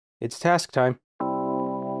It's task time.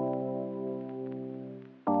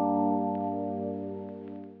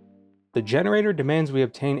 The generator demands we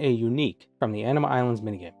obtain a unique from the Anima Islands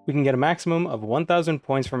minigame. We can get a maximum of 1,000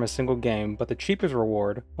 points from a single game, but the cheapest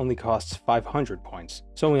reward only costs 500 points,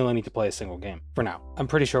 so we only need to play a single game. For now. I'm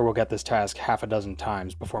pretty sure we'll get this task half a dozen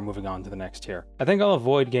times before moving on to the next tier. I think I'll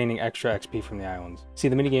avoid gaining extra XP from the islands. See,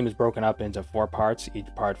 the minigame is broken up into 4 parts, each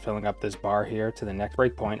part filling up this bar here to the next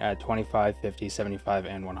breakpoint at 25, 50, 75,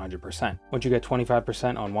 and 100%. Once you get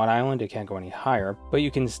 25% on one island, it can't go any higher, but you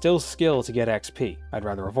can still skill to get XP. I'd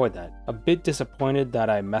rather avoid that. A bit disappointed that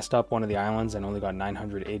I messed up one of the islands and only got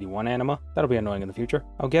 981 anima. That'll be annoying in the future.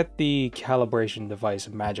 I'll get the calibration device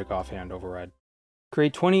magic offhand override.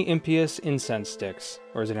 Create 20 impious incense sticks,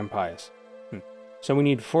 or is it impious? So we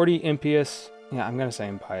need 40 impious, yeah, I'm gonna say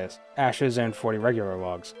impious, ashes and 40 regular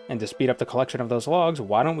logs. And to speed up the collection of those logs,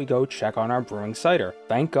 why don't we go check on our brewing cider?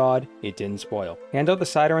 Thank God it didn't spoil. Hand out the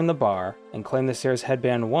cider in the bar, and claim the Sears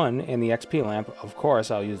headband 1 in the XP lamp. Of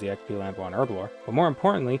course, I'll use the XP lamp on Herblore. But more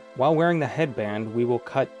importantly, while wearing the headband, we will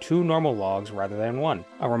cut 2 normal logs rather than 1.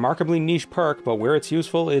 A remarkably niche perk, but where it's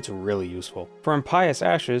useful, it's really useful. For impious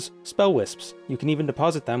ashes, spell wisps. You can even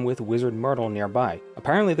deposit them with Wizard Myrtle nearby.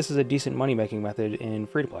 Apparently this is a decent money-making method in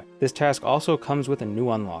free-to-play. This task also comes with a new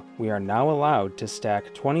unlock. We are now allowed to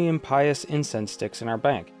stack 20 impious incense sticks in our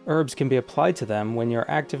bank. Herbs can be applied to them when your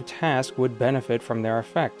active task would benefit from their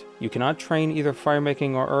effect. You cannot train either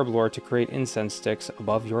firemaking or herblore to create incense sticks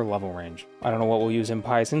above your level range. I don't know what we'll use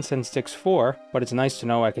impious incense sticks for, but it's nice to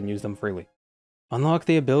know I can use them freely. Unlock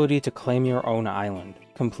the ability to claim your own island.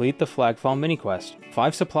 Complete the Flagfall mini-quest.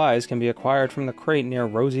 5 supplies can be acquired from the crate near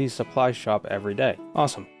Rosie's supply shop every day.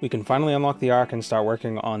 Awesome. We can finally unlock the Ark and start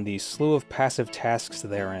working on the slew of passive tasks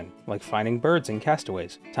therein, like finding birds and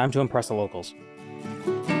castaways. Time to impress the locals.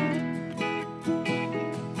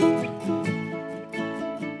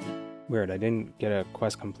 Weird, I didn't get a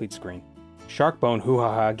quest complete screen. Sharkbone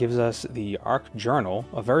Hoo-Ha-Ha gives us the Ark Journal,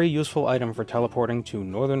 a very useful item for teleporting to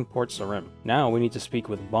northern Port Sarim. Now we need to speak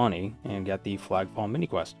with Bonnie and get the Flagfall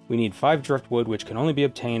mini-quest. We need 5 driftwood, which can only be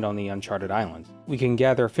obtained on the Uncharted Islands. We can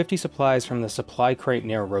gather 50 supplies from the supply crate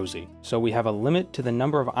near Rosie, so we have a limit to the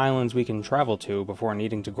number of islands we can travel to before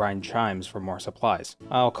needing to grind chimes for more supplies.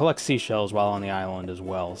 I'll collect seashells while on the island as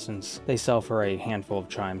well, since they sell for a handful of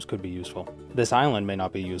chimes could be useful. This island may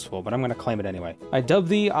not be useful, but I'm going to claim it anyway. I dub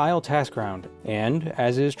the Isle Task Ground, and,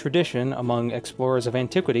 as is tradition among explorers of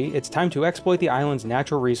antiquity, it's time to exploit the island's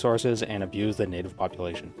natural resources and abuse the native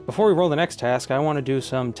population. Before we roll the next task, I want to do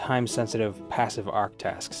some time-sensitive passive Ark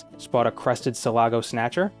tasks. Spot a crested Salago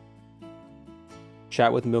Snatcher.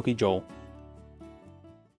 Chat with Milky Joel.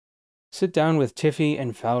 Sit down with Tiffy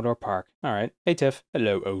in Falador Park. Alright. Hey Tiff.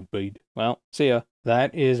 Hello, old bead. Well, see ya.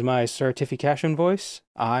 That is my certification voice.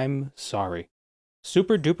 I'm sorry.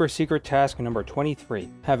 Super duper secret task number 23.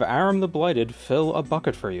 Have Aram the Blighted fill a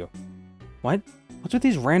bucket for you. What? What's with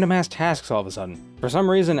these random ass tasks all of a sudden? For some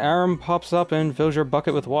reason, Aram pops up and fills your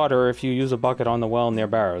bucket with water if you use a bucket on the well near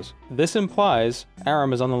Barrows. This implies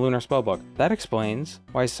Aram is on the Lunar Spellbook. That explains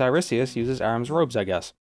why Cyricius uses Aram's robes, I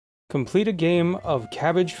guess. Complete a game of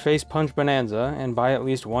Cabbage Face Punch Bonanza and buy at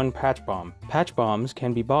least 1 patch bomb. Patch bombs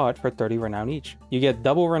can be bought for 30 renown each. You get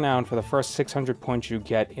double renown for the first 600 points you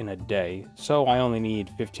get in a day, so I only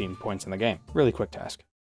need 15 points in the game. Really quick task.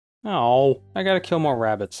 Oh, I gotta kill more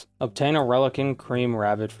rabbits. Obtain a Relican Cream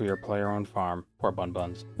Rabbit for your player-owned farm. Poor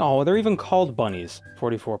bun-buns. Oh, they're even called bunnies.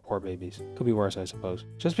 44 poor babies. Could be worse, I suppose.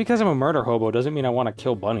 Just because I'm a murder hobo doesn't mean I want to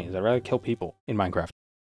kill bunnies. I'd rather kill people in Minecraft.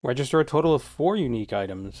 Register a total of 4 unique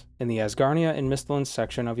items in the Asgarnia and Misthalin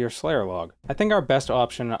section of your Slayer log. I think our best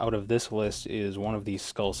option out of this list is one of these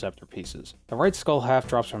Skull Scepter pieces. The right skull half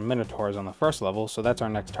drops from Minotaurs on the first level, so that's our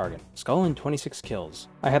next target. Skull and 26 kills.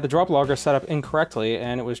 I had the drop logger set up incorrectly,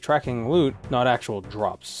 and it was tracking loot, not actual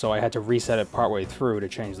drops, so I had to reset it partway through to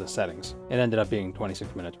change the settings. It ended up being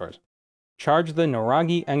 26 Minotaurs. Charge the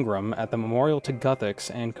Noragi Engram at the Memorial to Gothics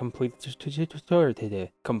and complete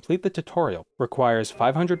the tutorial. Requires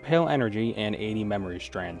 500 pale energy and 80 memory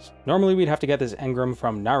strands. Normally we'd have to get this Engram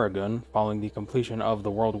from Naragun following the completion of The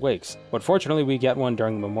World Wakes, but fortunately we get one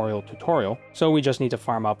during the Memorial tutorial, so we just need to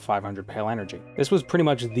farm up 500 pale energy. This was pretty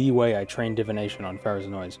much the way I trained divination on Farah's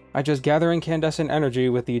Noise. I just gather incandescent energy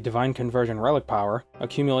with the Divine Conversion relic power,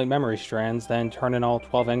 accumulate memory strands, then turn in all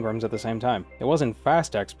 12 Engrams at the same time. It wasn't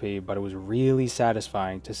fast XP, but it was really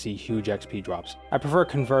satisfying to see huge XP drops. I prefer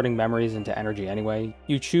converting memories into energy anyway.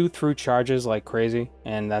 You chew through charges like crazy,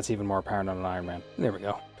 and that's even more apparent on an Iron Man. There we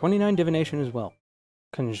go. 29 divination as well.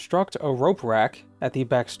 Construct a rope rack at the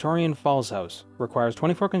Baxtorian Falls house. Requires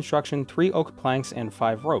 24 construction, 3 oak planks, and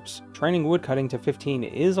 5 ropes. Training woodcutting to 15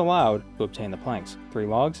 is allowed to obtain the planks. 3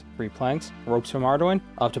 logs, 3 planks, ropes from Arduin,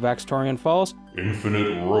 up to Baxtorian Falls.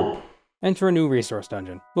 Infinite rope. Enter a new resource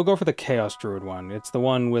dungeon. We'll go for the Chaos Druid one. It's the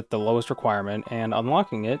one with the lowest requirement, and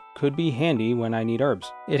unlocking it could be handy when I need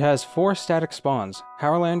herbs. It has 4 static spawns: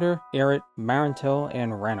 Haralander, Erit, Marantil,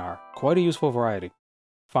 and Renar. Quite a useful variety.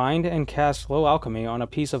 Find and cast Low Alchemy on a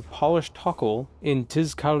piece of polished Tokkul in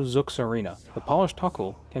Tizkalzuk's arena. The polished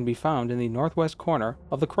Tokkul can be found in the northwest corner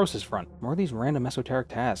of the Croesus front. More of these random esoteric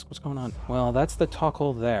tasks. What's going on? Well, that's the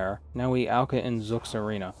Tokkul there. Now we alch it in Zook's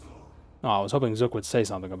arena. Oh, I was hoping Zook would say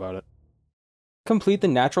something about it. Complete the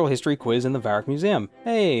natural history quiz in the Varric Museum.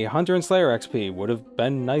 Hey, Hunter and Slayer XP. Would have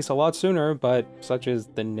been nice a lot sooner, but such is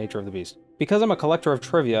the nature of the beast. Because I'm a collector of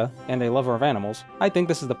trivia and a lover of animals, I think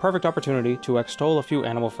this is the perfect opportunity to extol a few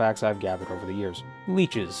animal facts I've gathered over the years.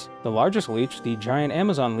 Leeches. The largest leech, the giant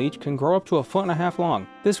Amazon leech, can grow up to 1.5 feet long.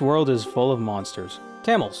 This world is full of monsters.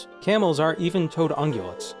 Camels. Camels are even-toed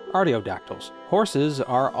ungulates. Artiodactyls. Horses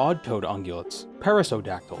are odd-toed ungulates.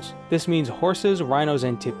 Perissodactyls. This means horses, rhinos,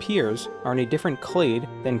 and tapirs are in a different clade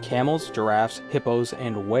than camels, giraffes, hippos,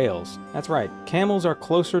 and whales. That's right, camels are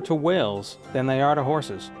closer to whales than they are to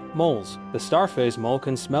horses. Moles. The star-faced mole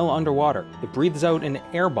can smell underwater. It breathes out an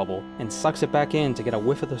air bubble and sucks it back in to get a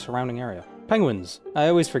whiff of the surrounding area. Penguins. I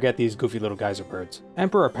always forget these goofy little guys are birds.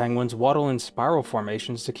 Emperor penguins waddle in spiral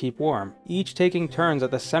formations to keep warm, each taking turns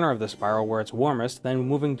at the center of the spiral where it's warmest, then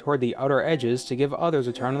moving toward the outer edges to give others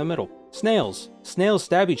a turn in the middle. Snails. Snails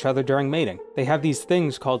stab each other during mating. They have these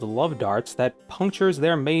things called love darts that punctures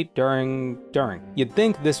their mate during. You'd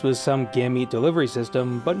think this was some gamete delivery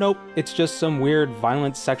system, but nope, it's just some weird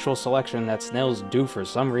violent sexual selection that snails do for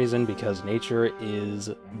some reason because nature is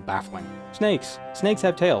baffling. Snakes. Snakes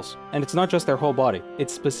have tails, and it's not just their whole body.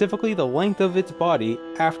 It's specifically the length of its body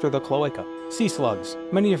after the cloaca. Sea slugs.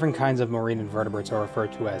 Many different kinds of marine invertebrates are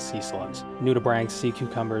referred to as sea slugs. Nudibranchs, sea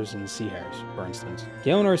cucumbers, and sea hares, for instance.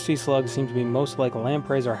 Galenor's sea slugs seem to be most like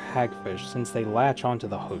lampreys or hagfish since they latch onto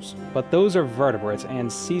the host. But those are vertebrates,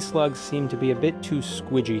 and sea slugs seem to be a bit too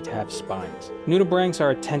squidgy to have spines. Nudibranchs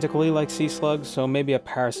are tentacly like sea slugs, so maybe a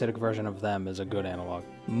parasitic version of them is a good analog.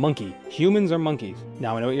 Monkey. Humans are monkeys.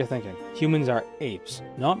 Now I know what you're thinking. Humans are apes,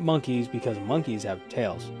 not monkeys because monkeys have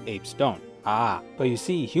tails. Apes don't. Ah, but you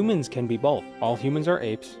see, humans can be both. All humans are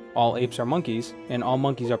apes, all apes are monkeys, and all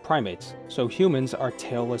monkeys are primates. So humans are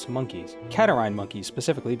tailless monkeys. Catarrhine monkeys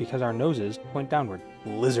specifically because our noses point downward.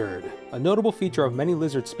 Lizard. A notable feature of many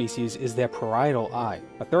lizard species is their parietal eye,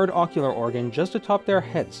 a third ocular organ just atop their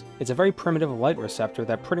heads. It's a very primitive light receptor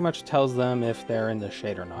that pretty much tells them if they're in the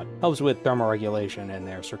shade or not. Helps with thermoregulation and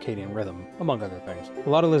their circadian rhythm, among other things. A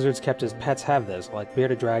lot of lizards kept as pets have this, like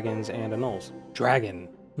bearded dragons and anoles. Dragon.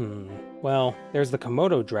 Well, there's the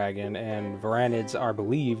Komodo dragon, and Varanids are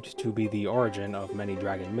believed to be the origin of many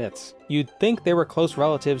dragon myths. You'd think they were close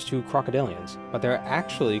relatives to crocodilians, but they're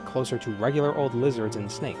actually closer to regular old lizards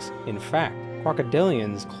and snakes. In fact,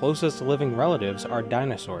 crocodilians' closest living relatives are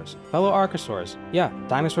dinosaurs. Fellow archosaurs. Yeah,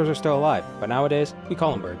 dinosaurs are still alive, but nowadays, we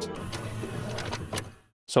call them birds.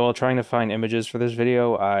 So while trying to find images for this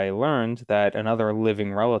video, I learned that another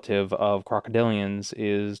living relative of crocodilians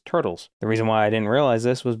is turtles. The reason why I didn't realize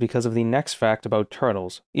this was because of the next fact about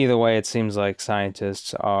turtles. Either way, it seems like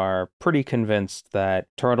scientists are pretty convinced that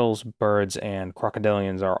turtles, birds, and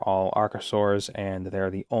crocodilians are all archosaurs, and they're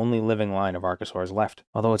the only living line of archosaurs left.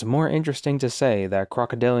 Although it's more interesting to say that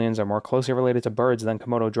crocodilians are more closely related to birds than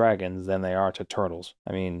Komodo dragons than they are to turtles.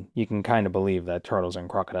 I mean, you can kind of believe that turtles and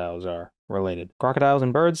crocodiles are related. Crocodiles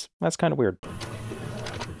and birds? That's kind of weird.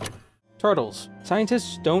 Turtles.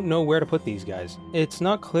 Scientists don't know where to put these guys. It's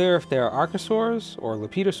not clear if they're archosaurs, or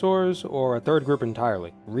lepidosaurs, or a third group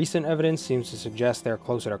entirely. Recent evidence seems to suggest they're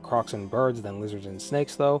closer to crocs and birds than lizards and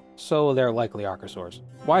snakes though, so they're likely archosaurs.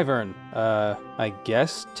 Wyvern. I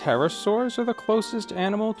guess pterosaurs are the closest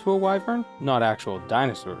animal to a wyvern? Not actual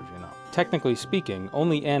dinosaurs, you know. Technically speaking,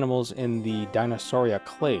 only animals in the Dinosauria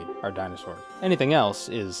clade are dinosaurs. Anything else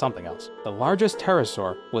is something else. The largest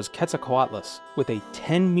pterosaur was Quetzalcoatlus, with a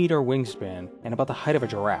 10-meter wingspan and about the height of a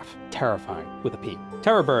giraffe. Terrifying, with a P.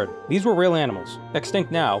 Terrorbird. These were real animals.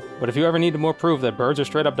 Extinct now, but if you ever needed more proof that birds are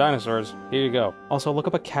straight up dinosaurs, here you go. Also, look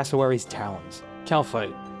up a cassowary's talons.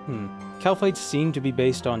 Calphite. Calphites seem to be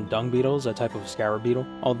based on dung beetles, a type of scarab beetle.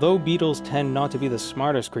 Although beetles tend not to be the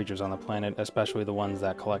smartest creatures on the planet, especially the ones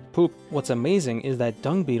that collect poop, what's amazing is that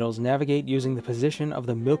dung beetles navigate using the position of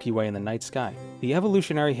the Milky Way in the night sky. The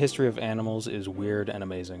evolutionary history of animals is weird and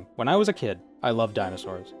amazing. When I was a kid, I loved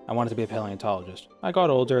dinosaurs. I wanted to be a paleontologist. I got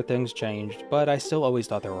older, things changed, but I still always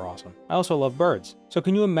thought they were awesome. I also love birds. So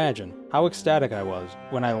can you imagine how ecstatic I was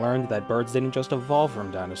when I learned that birds didn't just evolve from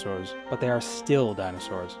dinosaurs, but they are still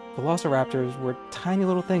dinosaurs. Velociraptors were tiny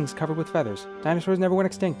little things covered with feathers. Dinosaurs never went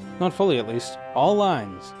extinct. Not fully, at least. All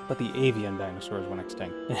lines, but the avian dinosaurs went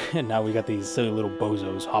extinct. And now we got these silly little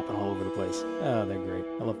bozos hopping all over the place. Oh, they're great.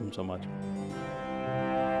 I love them so much.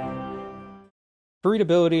 For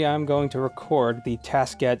readability, I'm going to record the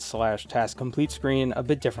task-get/task complete screen a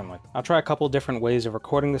bit differently. I'll try a couple different ways of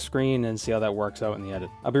recording the screen and see how that works out in the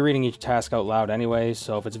edit. I'll be reading each task out loud anyway,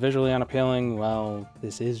 so if it's visually unappealing, well,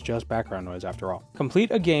 this is just background noise after all.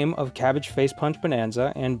 Complete a game of Cabbage Face Punch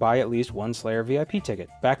Bonanza and buy at least one Slayer VIP ticket.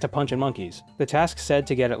 Back to Punchin' Monkeys. The task said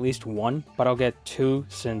to get at least one, but I'll get 2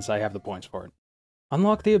 since I have the points for it.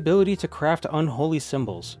 Unlock the ability to craft unholy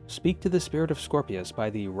symbols. Speak to the spirit of Scorpius by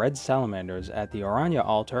the red salamanders at the Orania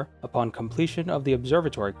altar upon completion of the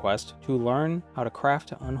observatory quest to learn how to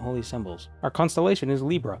craft unholy symbols. Our constellation is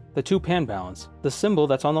Libra, the 2 pan balance. The symbol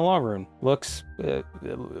that's on the law rune looks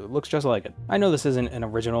just like it. I know this isn't an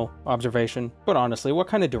original observation, but honestly, what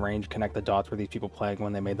kind of deranged connect the dots were these people playing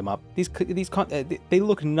when they made them up? They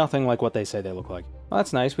look nothing like what they say they look like. Well,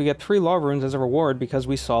 that's nice. We get 3 law runes as a reward because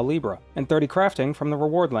we saw Libra, and 30 crafting from the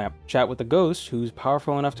reward lamp. Chat with the ghost, who's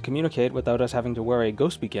powerful enough to communicate without us having to wear a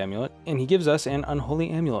ghost speak amulet, and he gives us an unholy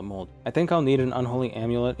amulet mold. I think I'll need an unholy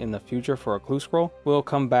amulet in the future for a clue scroll. We'll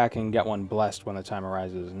come back and get one blessed when the time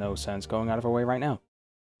arises. No sense going out of our way right now.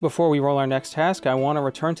 Before we roll our next task, I want to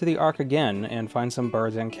return to the Ark again and find some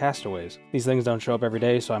birds and castaways. These things don't show up every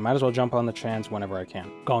day, so I might as well jump on the chance whenever I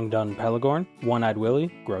can. Gongdun Pelagorn, One-Eyed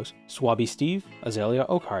Willy, gross, Swabby Steve, Azalea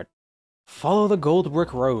Oakheart. Follow the Gold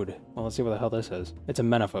Brick Road. Well, let's see what the hell this is. It's a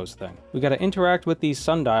Menaphos thing. We gotta interact with the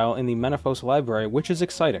sundial in the Menaphos library, which is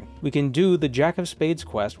exciting. We can do the Jack of Spades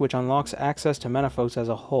quest, which unlocks access to Menaphos as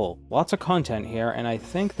a whole. Lots of content here, and I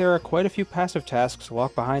think there are quite a few passive tasks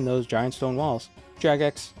locked behind those giant stone walls.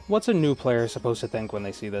 Jagex, what's a new player supposed to think when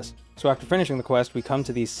they see this? So after finishing the quest, we come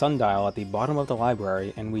to the sundial at the bottom of the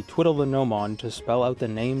library, and we twiddle the gnomon to spell out the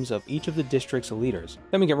names of each of the district's leaders.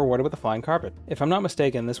 Then we get rewarded with a flying carpet. If I'm not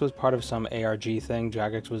mistaken, this was part of some ARG thing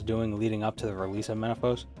Jagex was doing leading up to the release of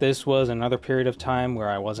Menaphos. This was another period of time where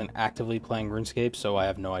I wasn't actively playing Runescape, so I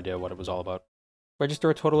have no idea what it was all about.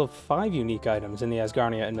 Register a total of 5 unique items in the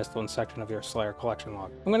Asgarnia and Misthalin section of your Slayer collection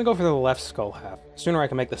log. I'm gonna go for the left skull half. The sooner I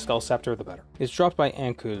can make the skull scepter, the better. It's dropped by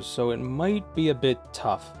Ankus, so it might be a bit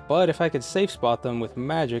tough, but if I could safe spot them with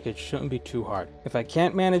magic, it shouldn't be too hard. If I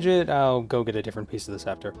can't manage it, I'll go get a different piece of the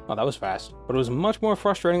scepter. Oh, that was fast, but it was much more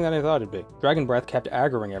frustrating than I thought it'd be. Dragon Breath kept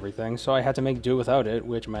aggroing everything, so I had to make do without it,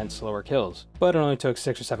 which meant slower kills. But it only took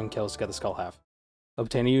 6 or 7 kills to get the skull half.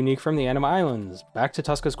 Obtain a unique from the Anima Islands. Back to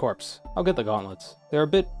Tuska's corpse. I'll get the gauntlets. They're a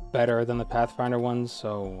bit better than the Pathfinder ones,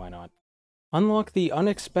 so why not? Unlock the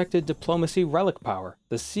Unexpected Diplomacy Relic power.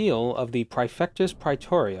 The seal of the Praefectus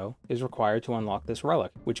Praetorio is required to unlock this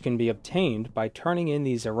relic, which can be obtained by turning in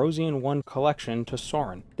the Zerosian 1 collection to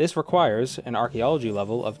Soren. This requires an archaeology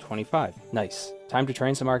level of 25. Nice. Time to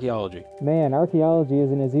train some archaeology. Man, archaeology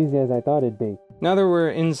isn't as easy as I thought it'd be. Now that we're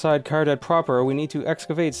inside Cardet proper, we need to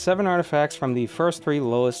excavate 7 artifacts from the first 3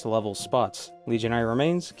 lowest level spots. Legionary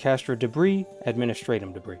remains, Castra debris,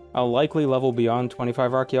 Administratum debris. I'll likely level beyond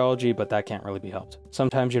 25 archaeology, but that can't really be helped.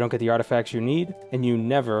 Sometimes you don't get the artifacts you need, and you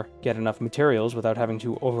never get enough materials without having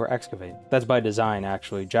to over-excavate. That's by design,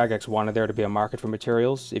 actually. Jagex wanted there to be a market for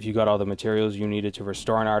materials. If you got all the materials you needed to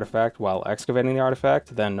restore an artifact while excavating the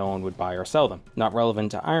artifact, then no one would buy or sell them. Not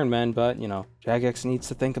relevant to Iron Men, but, you know, Jagex needs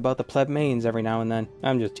to think about the pleb mains every now and then.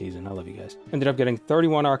 I'm just teasing, I love you guys. Ended up getting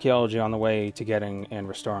 31 archaeology on the way to getting and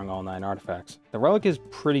restoring all 9 artifacts. The relic is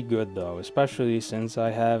pretty good though, especially since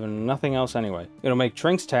I have nothing else anyway. It'll make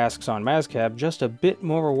Trink's tasks on Mazcab just a bit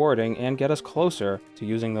more rewarding and get us closer to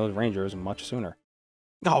using those rangers much sooner.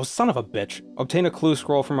 Oh, son of a bitch. Obtain a clue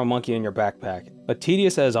scroll from a monkey in your backpack. A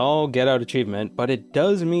tedious as all get out achievement, but it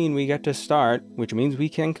does mean we get to start, which means we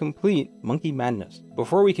can complete Monkey Madness.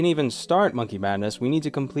 Before we can even start Monkey Madness, we need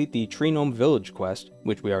to complete the Tree Gnome Village quest,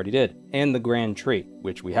 which we already did, and the Grand Tree,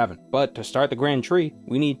 which we haven't. But to start the Grand Tree,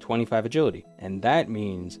 we need 25 agility, and that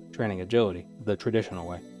means training agility, the traditional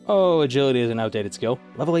way. Oh, agility is an outdated skill.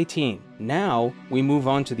 Level 18. Now, we move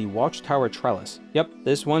on to the Watchtower Trellis. Yep,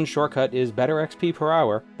 this one shortcut is better XP per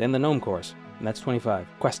hour than the Gnome course. And that's 25.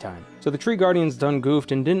 Quest time. So the Tree Guardians done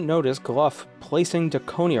goofed and didn't notice Gluff placing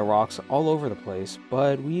Daconia rocks all over the place,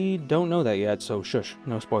 but we don't know that yet, so shush,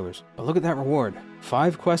 no spoilers. But look at that reward.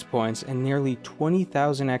 5 quest points and nearly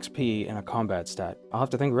 20,000 XP in a combat stat. I'll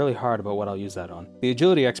have to think really hard about what I'll use that on. The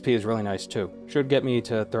agility XP is really nice too. Should get me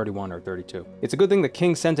to 31 or 32. It's a good thing the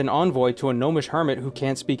king sent an envoy to a gnomish hermit who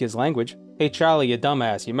can't speak his language. Hey Charlie, you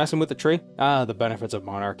dumbass, you messing with the tree? Ah, the benefits of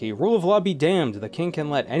monarchy. Rule of law be damned, the king can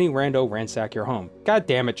let any rando ransack your home. God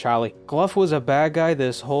damn it, Charlie. Gluff was a bad guy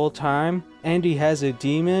this whole time, and he has a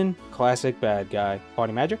demon? Classic bad guy.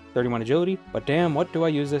 Party magic, 31 agility, but damn, what do I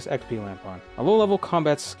use this XP lamp on? A low-level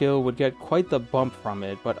combat skill would get quite the bump from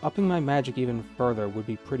it, but upping my magic even further would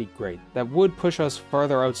be pretty great. That would push us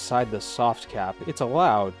further outside the soft cap. It's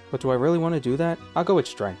allowed, but do I really want to do that? I'll go with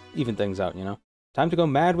strength. Even things out, you know? Time to go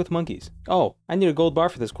mad with monkeys. Oh, I need a gold bar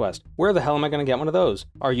for this quest. Where the hell am I gonna get one of those?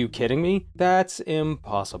 Are you kidding me? That's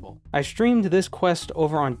impossible. I streamed this quest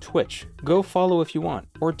over on Twitch. Go follow if you want,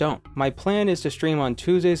 or don't. My plan is to stream on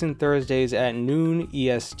Tuesdays and Thursdays at noon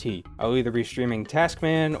EST. I'll either be streaming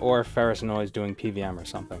Taskman or Ferris Noise doing PVM or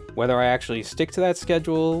something. Whether I actually stick to that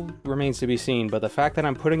schedule remains to be seen, but the fact that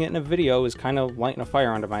I'm putting it in a video is kind of lighting a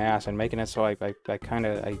fire under my ass and making it so I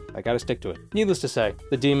gotta stick to it. Needless to say,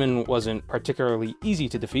 the demon wasn't particularly easy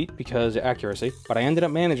to defeat because accuracy, but I ended up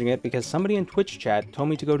managing it because somebody in Twitch chat told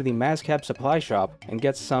me to go to the Mazcab supply shop and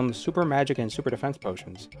get some super magic and super defense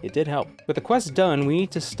potions. It did help. With the quest done, we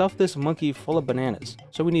need to stuff this monkey full of bananas.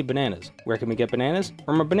 So we need bananas. Where can we get bananas?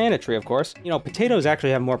 From a banana tree, of course. You know, potatoes actually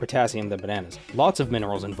have more potassium than bananas. Lots of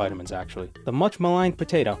minerals and vitamins, actually. The much maligned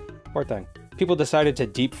potato. Poor thing. People decided to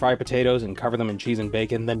deep fry potatoes and cover them in cheese and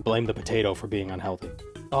bacon, then blame the potato for being unhealthy.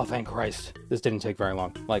 Oh, thank Christ. This didn't take very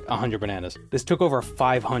long. Like 100 bananas. This took over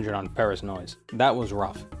 500 on Ferris Noise. That was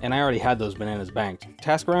rough. And I already had those bananas banked.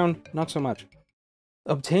 Task round, not so much.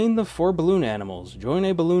 Obtain the 4 balloon animals. Join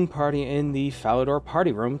a balloon party in the Falador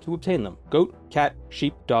party room to obtain them. Goat, cat,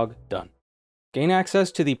 sheep, dog, done. Gain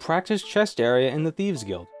access to the practice chest area in the Thieves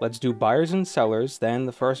Guild. Let's do buyers and sellers, then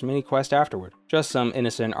the first mini quest afterward. Just some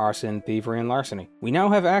innocent arson, thievery, and larceny. We now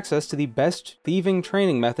have access to the best thieving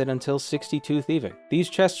training method until 62 thieving. These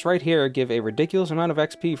chests right here give a ridiculous amount of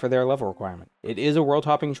XP for their level requirement. It is a world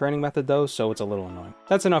hopping training method though, so it's a little annoying.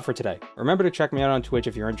 That's enough for today. Remember to check me out on Twitch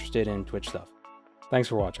if you're interested in Twitch stuff. Thanks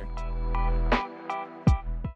for watching.